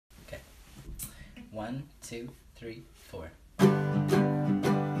1, 2, 3, 4.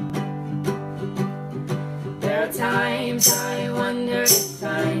 There are times I wonder if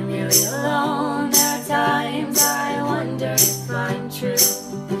I'm really alone. There are times I wonder if I'm true.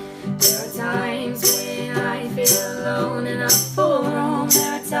 There are times when I feel alone and I'm full roam.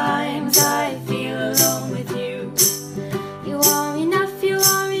 There are times I feel alone with you. You are enough of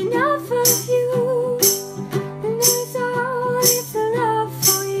you. And there's always a love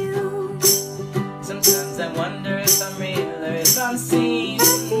for you. Sometimes I wonder if I'm real or if I'm seen. I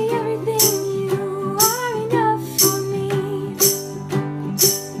see everything, you are enough for me.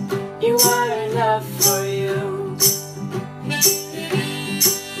 You are enough for you.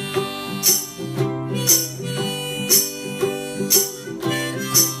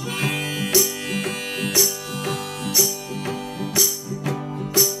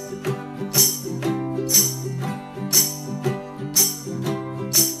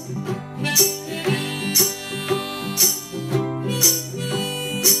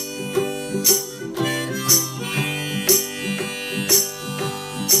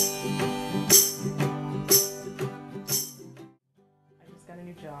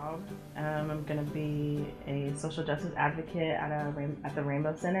 Job. I'm going to be a social justice advocate at the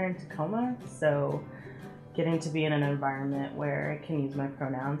Rainbow Center in Tacoma. So getting to be in an environment where I can use my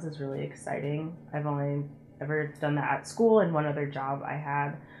pronouns is really exciting. I've only ever done that at school, and one other job I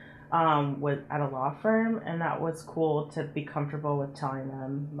had was at a law firm, and that was cool to be comfortable with telling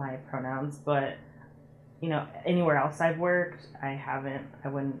them my pronouns. But anywhere else I've worked, I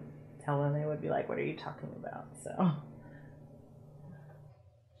wouldn't tell them. They would be like, "What are you talking about?" So.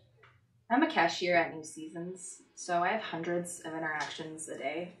 I'm a cashier at New Seasons, so I have hundreds of interactions a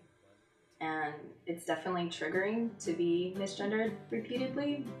day, and it's definitely triggering to be misgendered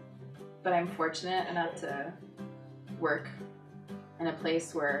repeatedly, but I'm fortunate enough to work in a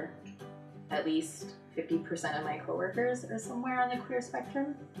place where at least 50% of my coworkers are somewhere on the queer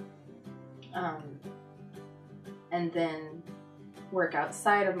spectrum, and then work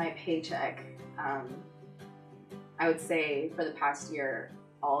outside of my paycheck. I would say for the past year,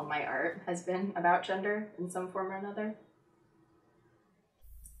 all of my art has been about gender in some form or another.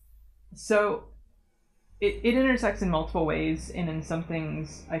 So it intersects in multiple ways, and in some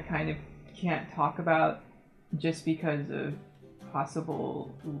things I kind of can't talk about just because of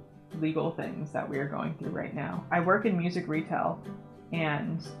possible legal things that we are going through right now. I work in music retail,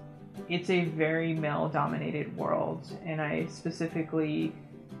 and it's a very male-dominated world, and I specifically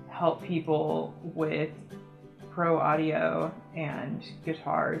help people with pro audio and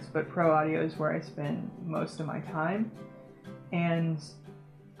guitars, but pro audio is where I spend most of my time. And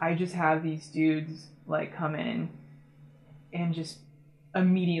I just have these dudes like come in and just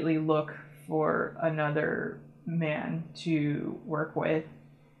immediately look for another man to work with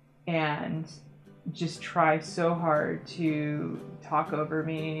and just try so hard to talk over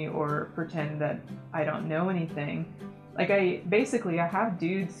me or pretend that I don't know anything. Like I have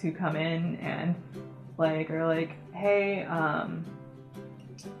dudes who come in and are like, hey, I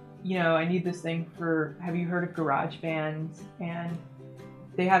need this thing for, have you heard of GarageBand? And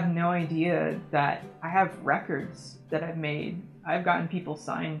they have no idea that I have records that I've made. I've gotten people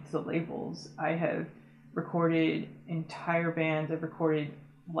signed to labels. I have recorded entire bands. I've recorded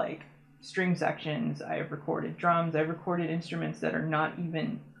string sections. I have recorded drums. I've recorded instruments that are not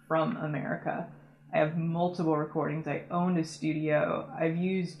even from America. I have multiple recordings. I owned a studio. I've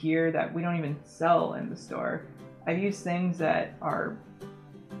used gear that we don't even sell in the store. I've used things that are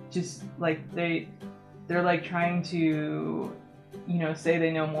just they're trying to, say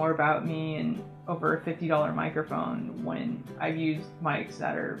they know more about me and over a $50 microphone when I've used mics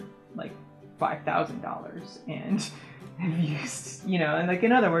that are $5,000 and I've used, and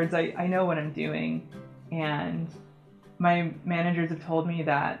in other words, I know what I'm doing. And my managers have told me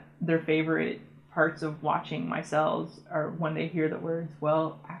that their favorite parts of watching my cells are when they hear the words,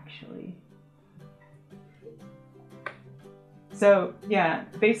 well, actually. So yeah,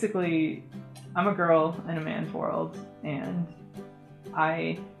 basically I'm a girl in a man's world, and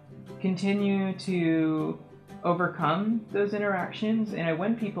I continue to overcome those interactions, and I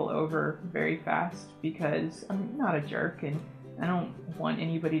win people over very fast because I'm not a jerk and I don't want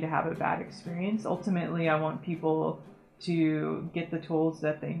anybody to have a bad experience. Ultimately, I want people to get the tools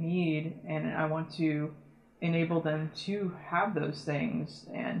that they need, and I want to enable them to have those things.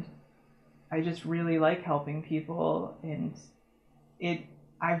 And I just really like helping people. And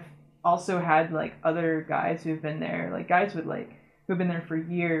I've also had other guys who've been there, guys who've been there for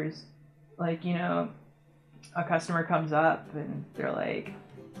years. A customer comes up and they're like,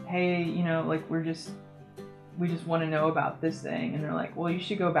 hey, we're just we just want to know about this thing, and they're like, well, you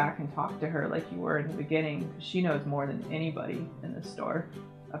should go back and talk to her like you were in the beginning, because she knows more than anybody in the store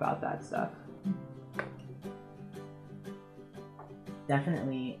about that stuff.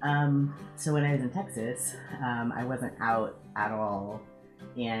 Definitely. So when I was in Texas, I wasn't out at all,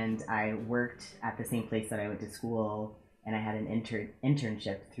 and I worked at the same place that I went to school, and I had an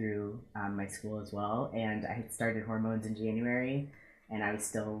internship through my school as well, and I had started hormones in January, and I was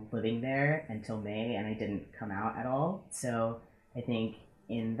still living there until May, and I didn't come out at all. So I think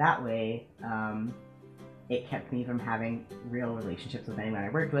in that way, it kept me from having real relationships with anyone I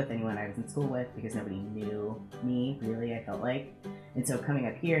worked with, anyone I was in school with, because nobody knew me, really, I felt like. And so coming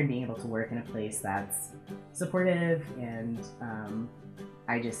up here and being able to work in a place that's supportive, and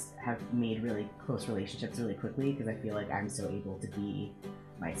I just have made really close relationships really quickly, because I feel like I'm so able to be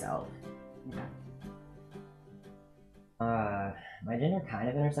myself. Yeah. My gender kind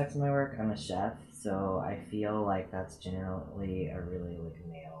of intersects with my work. I'm a chef, so I feel like that's generally a really like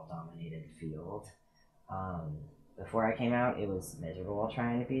male-dominated field. Before I came out, it was miserable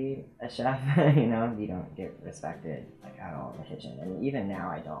trying to be a chef. You know, you don't get respected like at all in the kitchen, and even now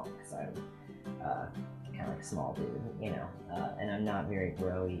I don't, because I'm kind of like small dude, you know, and I'm not very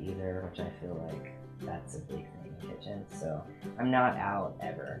bro-y either, which I feel like that's a big thing in kitchens. So I'm not out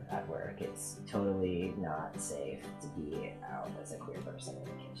ever at work. It's totally not safe to be out as a queer person in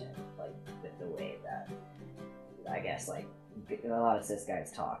the kitchen, like with the way that I guess like a lot of cis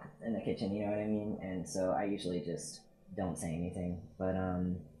guys talk in the kitchen, you know what I mean? And so I usually just don't say anything, but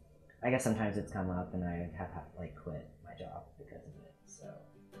I guess sometimes it's come up and I have like quit my job because of it. So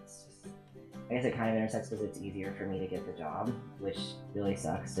it's just, I guess it kind of intersects because it's easier for me to get the job, which really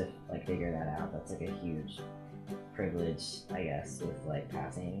sucks to like figure that out. That's like a huge privilege, I guess, with like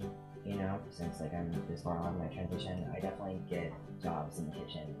passing, you know, since like I'm this far along my transition. I definitely get jobs in the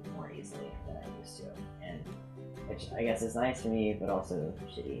kitchen more easily than I used to, and which I guess is nice for me, but also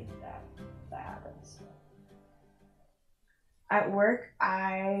shitty that that happens. At work,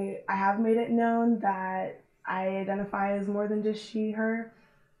 I have made it known that I identify as more than just she, her,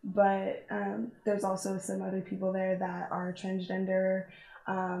 but there's also some other people there that are transgender,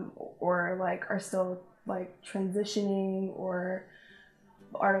 or like are still like transitioning, or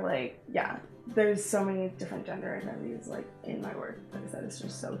are like, yeah, there's so many different gender identities like in my work. Like I said, it's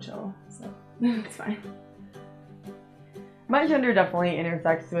just so chill, so it's fine. My gender definitely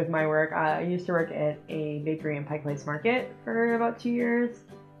intersects with my work. I used to work at a bakery in Pike Place Market for about 2 years,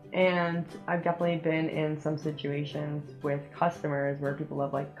 and I've definitely been in some situations with customers where people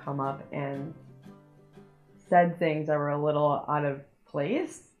have like come up and said things that were a little out of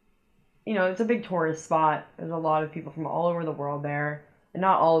place. You know, it's a big tourist spot. There's a lot of people from all over the world there, and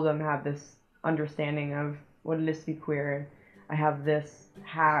not all of them have this understanding of what it is to be queer. I have this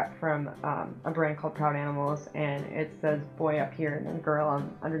hat from a brand called Proud Animals, and it says boy up here and then girl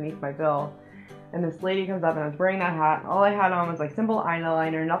underneath my bill. And this lady comes up, and I was wearing that hat, and all I had on was like simple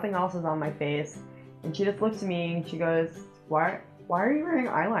eyeliner, nothing else was on my face. And she just looks at me and she goes, why are you wearing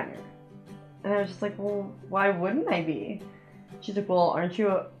eyeliner? And I was just like, well, why wouldn't I be? She's like, well, aren't you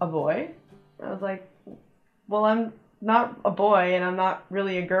a boy? And I was like, well, I'm not a boy, and I'm not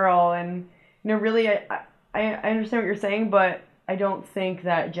really a girl, and you know, really, I understand what you're saying, but I don't think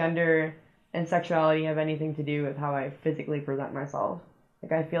that gender and sexuality have anything to do with how I physically present myself.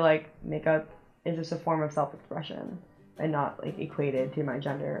 Like, I feel like makeup is just a form of self-expression and not like equated to my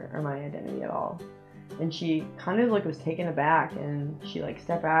gender or my identity at all. And she kind of like was taken aback, and she like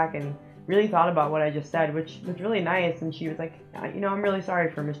stepped back and really thought about what I just said, which was really nice. And she was like, you know, I'm really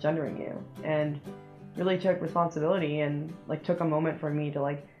sorry for misgendering you, and really took responsibility and like took a moment for me to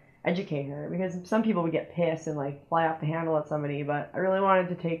like educate her, because some people would get pissed and like fly off the handle at somebody, but I really wanted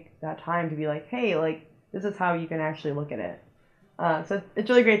to take that time to be like, hey, like this is how you can actually look at it. So it's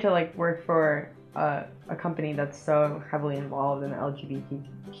really great to like work for a company that's so heavily involved in the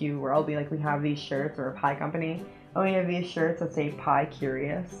LGBTQ world. We have these shirts, or a pie company, and we have these shirts that say pie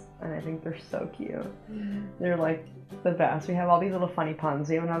curious, and I think they're so cute. They're like the best. We have all these little funny puns.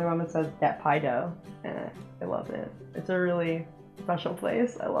 We have another one that says that pie dough, and I love it. It's a really special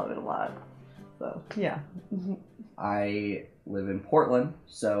place. I love it a lot. So yeah. I live in Portland,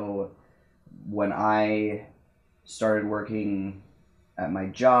 so when I started working at my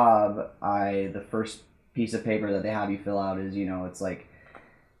job, the first piece of paper that they have you fill out is, you know, it's like,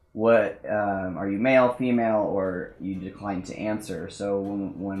 what are you, male, female, or you decline to answer. So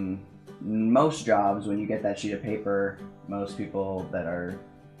when most jobs, when you get that sheet of paper, most people that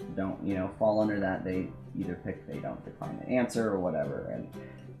don't, you know, fall under that, they either pick they don't decline to answer or whatever. And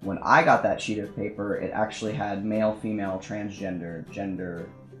when I got that sheet of paper, it actually had male, female, transgender, gender,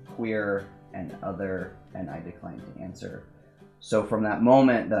 queer, and other, and I declined to answer. So from that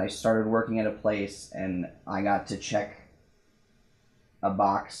moment that I started working at a place and I got to check a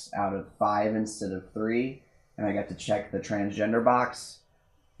box out of 5 instead of 3, and I got to check the transgender box,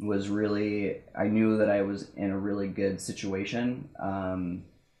 was really, I knew that I was in a really good situation,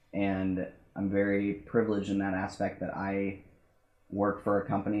 and I'm very privileged in that aspect that I work for a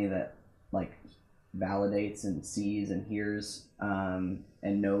company that like validates and sees and hears, and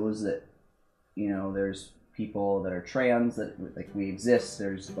knows that, you know, there's people that are trans, that like we exist,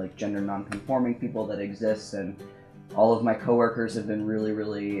 there's like gender non-conforming people that exist, and all of my coworkers have been really,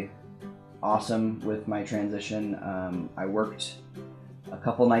 really awesome with my transition. I worked a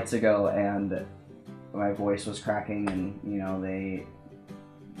couple nights ago and my voice was cracking, and you know, they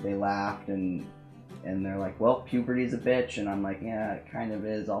laughed and they're like, well, puberty's a bitch, and I'm like, yeah, it kind of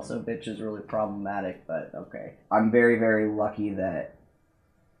is. Also, bitch is really problematic, but okay. I'm very, very lucky that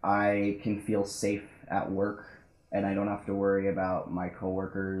I can feel safe at work and I don't have to worry about my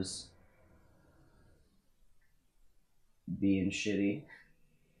coworkers being shitty.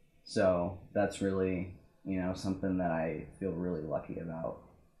 So that's really, you know, something that I feel really lucky about.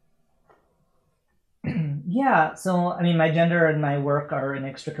 Yeah, so I mean, my gender and my work are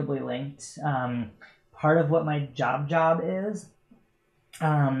inextricably linked. Part of what my job is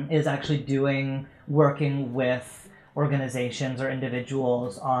actually working with organizations or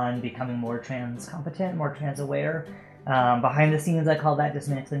individuals on becoming more trans competent, more trans aware. Behind the scenes, I call that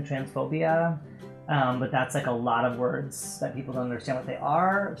dismantling transphobia. But that's like a lot of words that people don't understand what they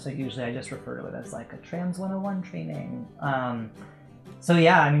are. So usually I just refer to it as like a Trans 101 training. So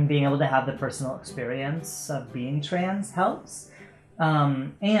yeah, I mean, being able to have the personal experience of being trans helps.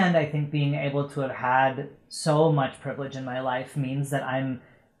 And I think being able to have had so much privilege in my life means that I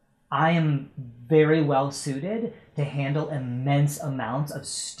am very well suited to handle immense amounts of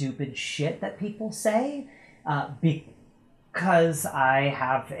stupid shit that people say, because I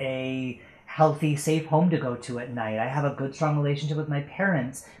have a healthy, safe home to go to at night. I have a good, strong relationship with my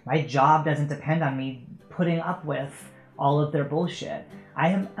parents. My job doesn't depend on me putting up with all of their bullshit. I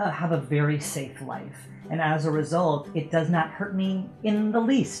have a very safe life. And as a result, it does not hurt me in the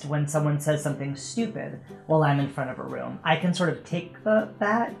least when someone says something stupid while I'm in front of a room. I can sort of take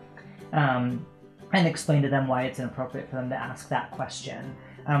that and explain to them why it's inappropriate for them to ask that question.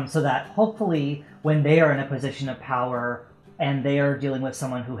 So that hopefully when they are in a position of power and they are dealing with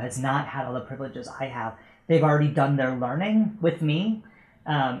someone who has not had all the privileges I have, they've already done their learning with me,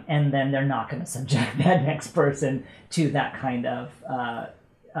 and then they're not going to subject that next person to that kind of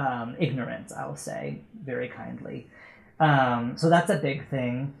ignorance, I'll say, very kindly. So that's a big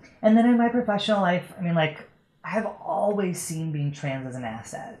thing. And then in my professional life, I mean, like, I have always seen being trans as an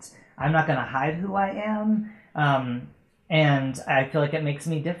asset. I'm not going to hide who I am. And I feel like it makes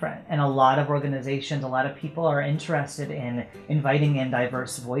me different. And a lot of organizations, a lot of people are interested in inviting in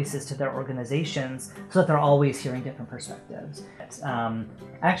diverse voices to their organizations so that they're always hearing different perspectives. I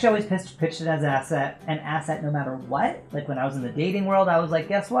actually always pitched it as an asset no matter what. Like when I was in the dating world, I was like,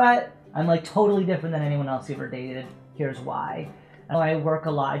 guess what? I'm like totally different than anyone else you ever dated. Here's why. I work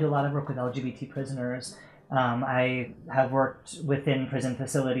a lot. I do a lot of work with LGBT prisoners. I have worked within prison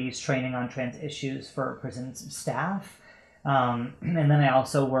facilities training on trans issues for prison staff. And then I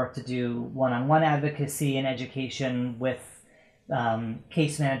also work to do one-on-one advocacy and education with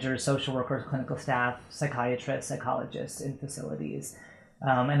case managers, social workers, clinical staff, psychiatrists, psychologists in facilities.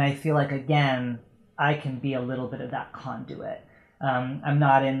 And I feel like, again, I can be a little bit of that conduit. I'm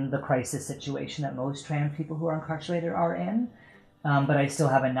not in the crisis situation that most trans people who are incarcerated are in, but I still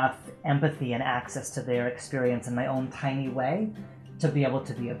have enough empathy and access to their experience in my own tiny way to be able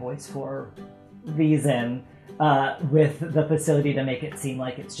to be a voice for reason with the facility to make it seem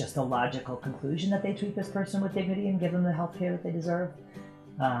like it's just a logical conclusion that they treat this person with dignity and give them the health care that they deserve.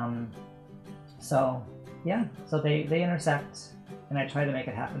 So they intersect, and I try to make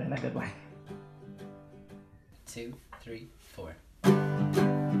it happen in a good way. 2, 3, 4.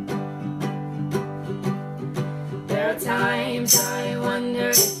 There are times I wonder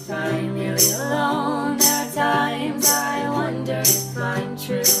if I'm really alone. There are times I wonder if I'm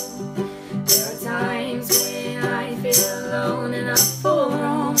true.